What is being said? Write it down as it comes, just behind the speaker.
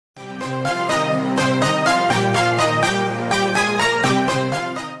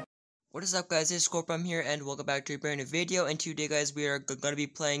What is up, guys? It's Scorpion here, and welcome back to a brand new video. And today, guys, we are going to be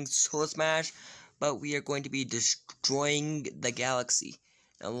playing Solar Smash, but we are going to be destroying the galaxy.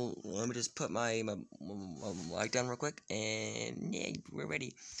 Now, let me just put my mic down real quick, and yeah, we're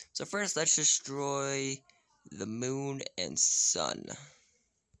ready. So first, let's destroy the moon and sun.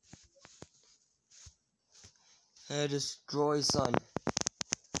 Destroy sun.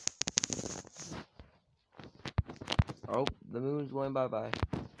 Oh, the moon's going bye-bye.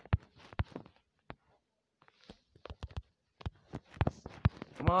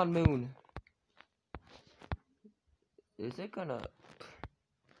 Come on, moon. Is it gonna...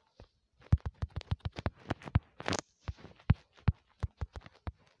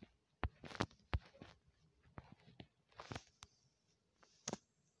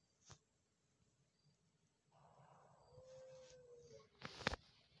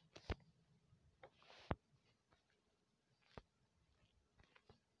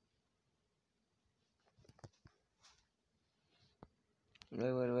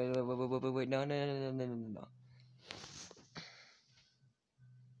 Wait, no.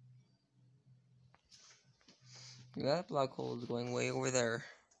 That black hole is going way over there.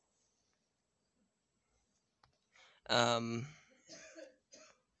 So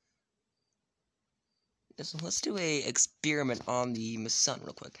let's do a experiment on the sun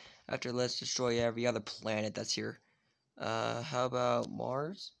real quick. After, let's destroy every other planet that's here. How about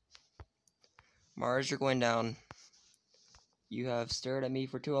Mars? Mars, you're going down. You have stared at me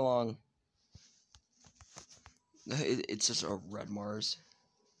for too long. It's just a red Mars.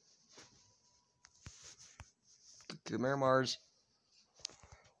 Come here, Mars.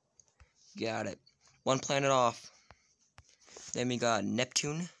 Got it. One planet off. Then we got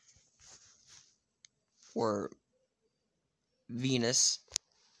Neptune. Or Venus.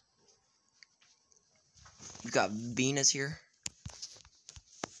 We got Venus here.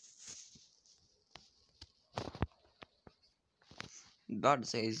 I'm about to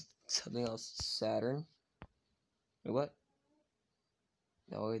say something else. Saturn. Wait, what?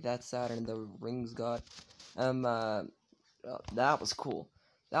 No, that's Saturn. The rings got. Oh, that was cool.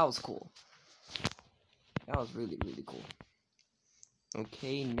 That was cool. That was really, really cool.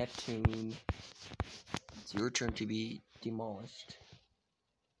 Okay, Neptune. It's your turn to be demolished.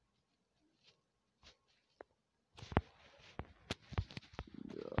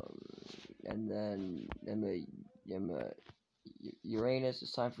 And then Uranus,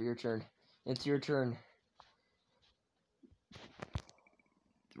 it's time for your turn. It's your turn.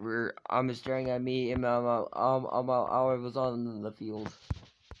 I'm staring at me, and I was on the field.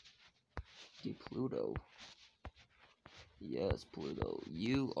 Okay, Pluto. Yes, Pluto.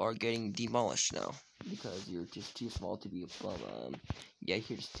 You are getting demolished now because you're just too small to be above. Yeah,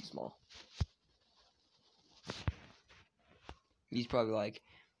 you're just too small. He's probably like,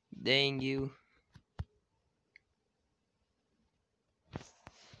 dang you.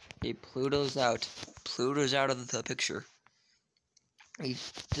 Okay, Pluto's out. Pluto's out of the picture. He's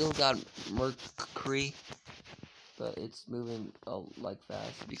still got Mercury, but it's moving like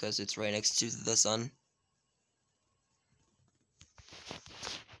fast because it's right next to the sun.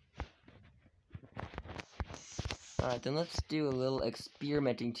 Alright, then let's do a little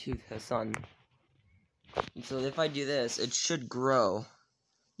experimenting to the sun. And so if I do this, it should grow.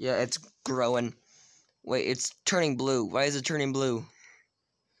 Yeah, it's growing. Wait, it's turning blue. Why is it turning blue?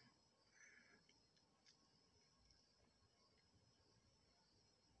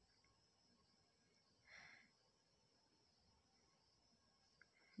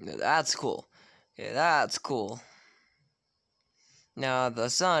 Yeah, that's cool. Okay, that's cool. Now, the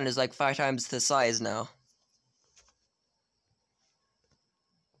sun is like 5 times the size now.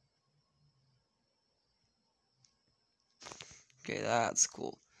 Okay, that's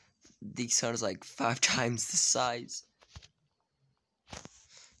cool. The sun is like 5 times the size.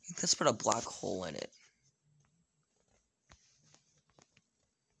 Let's put a black hole in it.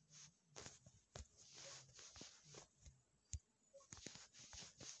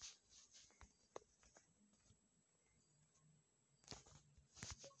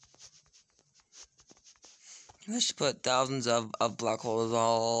 Let's put thousands of black holes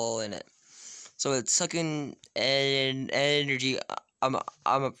all in it. So it's sucking energy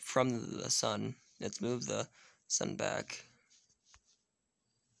from the sun. Let's move the sun back.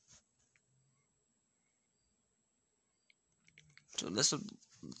 So this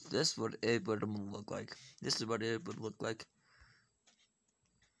is what it would look like. This is what it would look like.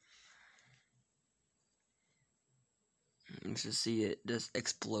 Let's just see it just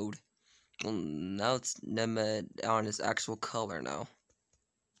explode. Well, now it's on its actual color now.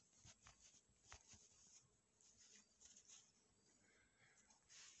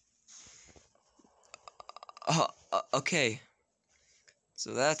 Okay.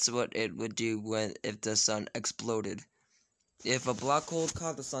 So that's what it would do if the sun exploded. If a black hole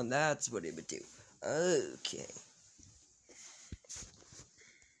caught the sun, that's what it would do. Okay.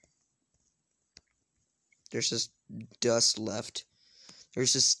 There's just dust left.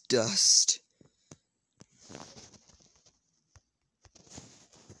 There's just dust.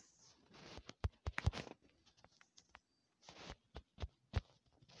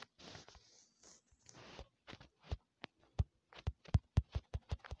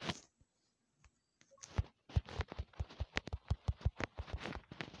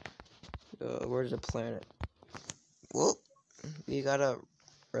 Where's the planet? Well, we gotta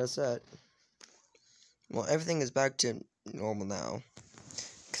reset. Well, everything is back to normal now.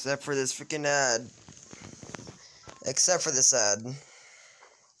 Except for this freaking ad. Except for this ad.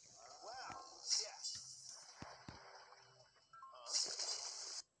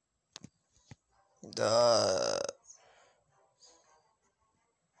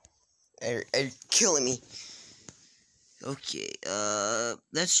 Are you killing me? Okay,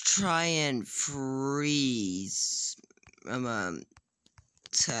 let's try and freeze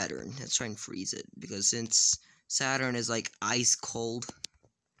Saturn. Let's try and freeze it, because since Saturn is like ice cold,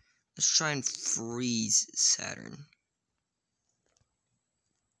 let's try and freeze Saturn.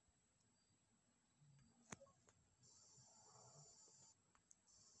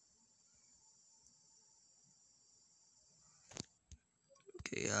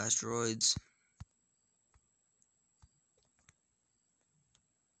 Okay, asteroids.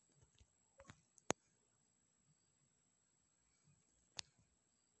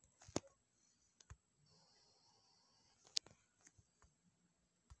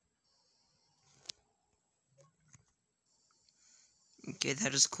 Okay,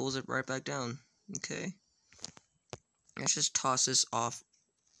 that just cools it right back down. Okay. Let's just toss this off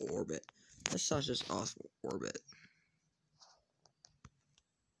orbit. Let's toss this off orbit.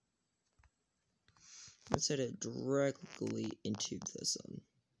 Let's hit it directly into the sun.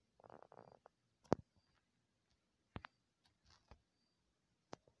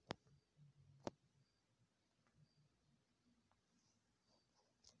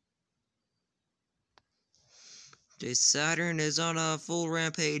 Okay, Saturn is on a full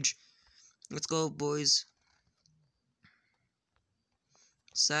rampage. Let's go, boys.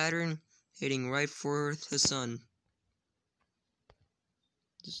 Saturn hitting right for the sun.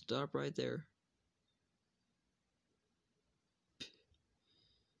 Just stop right there.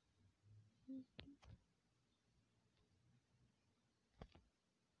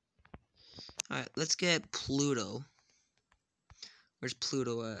 Alright, let's get Pluto. Where's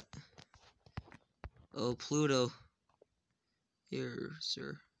Pluto at? Oh, Pluto. Here,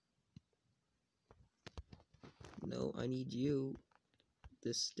 sir. No, I need you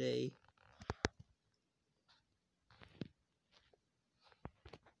to stay.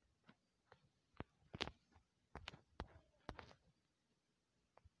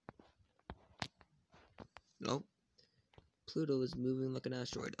 Nope. Pluto is moving like an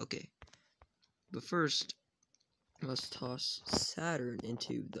asteroid. Okay. But first, let's toss Saturn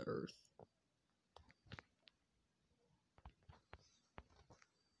into the Earth.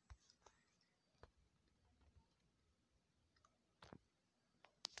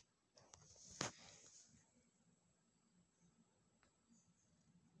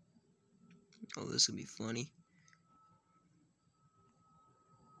 Oh, this could be funny.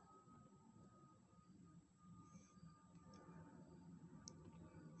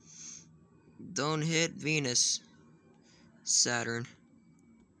 Don't hit Venus, Saturn.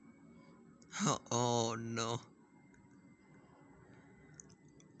 Oh no.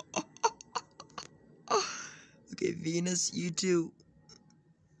 Okay, Venus, you too.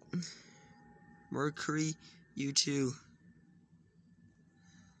 Mercury, you too.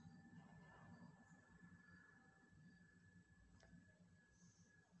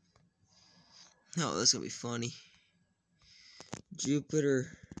 Oh, that's gonna be funny.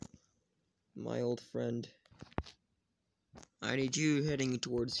 Jupiter, my old friend. I need you heading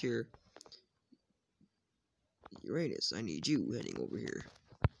towards here. Uranus, I need you heading over here.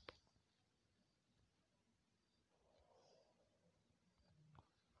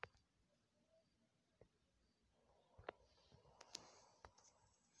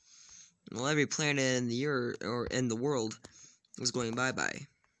 Well, every planet in the Earth or in the world is going bye-bye.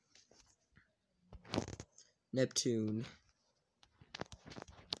 Neptune.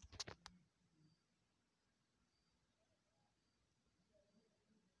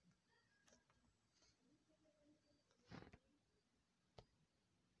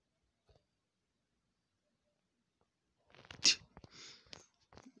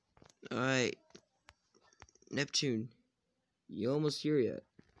 Alright. Neptune, you almost here yet?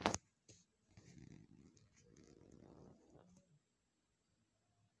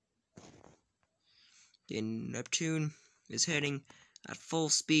 Okay, Neptune is heading at full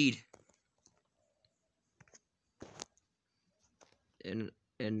speed. In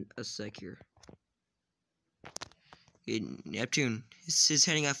a sec here. Okay, Neptune is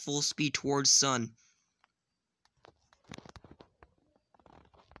heading at full speed towards Sun.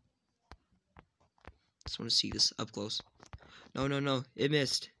 Just want to see this up close. No, it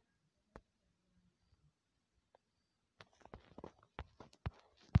missed.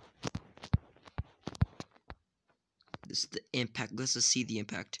 This is the impact. Let's just see the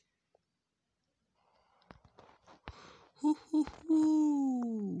impact. Hoo hoo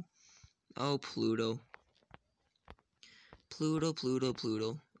hoo! Oh, Pluto.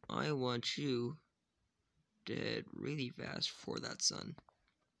 Pluto. I want you dead really fast for that Sun.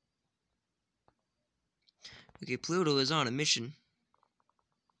 Okay, Pluto is on a mission.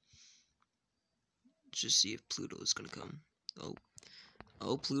 Let's just see if Pluto is gonna come.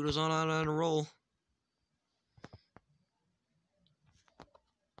 Oh, Pluto's on a roll.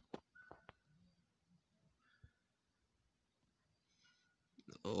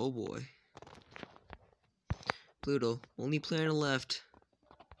 Oh boy. Pluto, only planet left.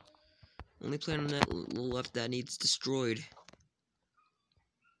 Only planet left that needs destroyed.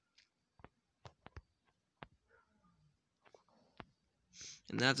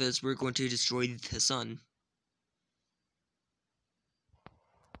 And after this, we're going to destroy the Sun.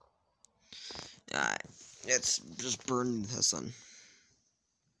 Let's just burn the Sun.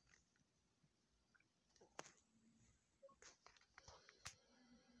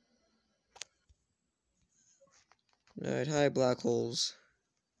 Alright, hi black holes.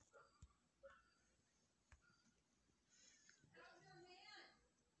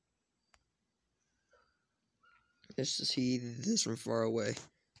 Let's just see this from far away.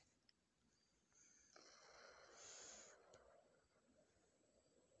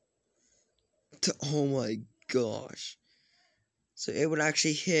 Oh my gosh. So it would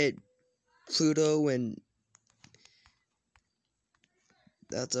actually hit Pluto, and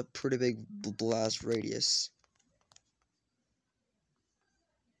that's a pretty big blast radius.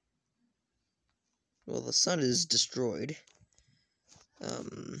 Well, the Sun is destroyed.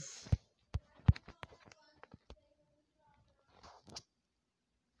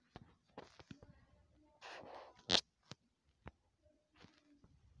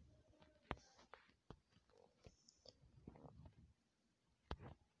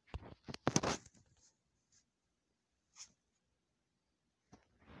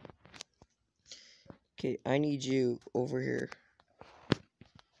 Okay, I need you over here.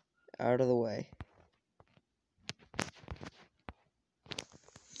 Out of the way.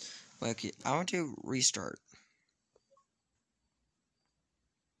 Okay, I want to restart.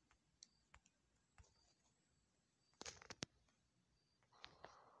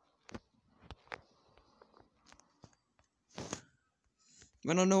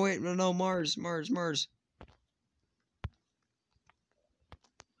 No, wait, no, Mars.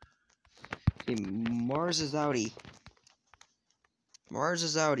 Okay, Mars is outie.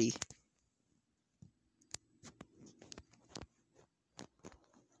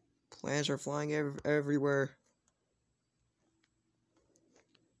 Planets are flying everywhere.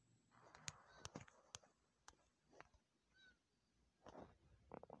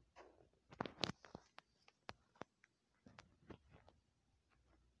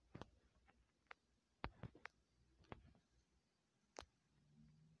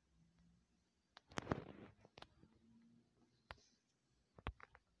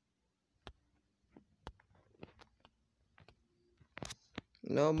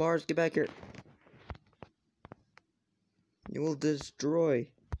 No, Mars, get back here. You will destroy.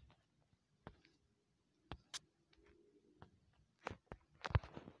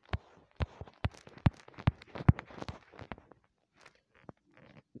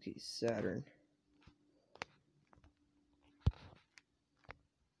 Okay, Saturn.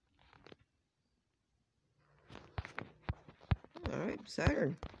 Alright,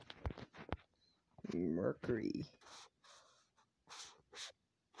 Saturn. Mercury.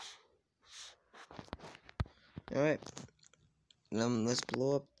 Alright. Let's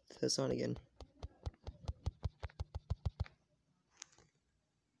blow up the Sun again.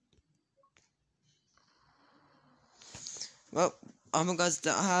 Well, guys,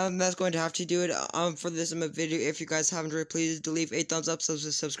 that's going to have to do it for this video. If you guys haven't already, please do leave a thumbs up,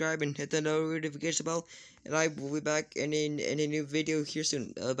 subscribe, and hit the notification bell. And I will be back in a new video here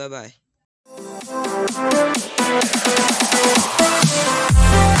soon. Bye bye.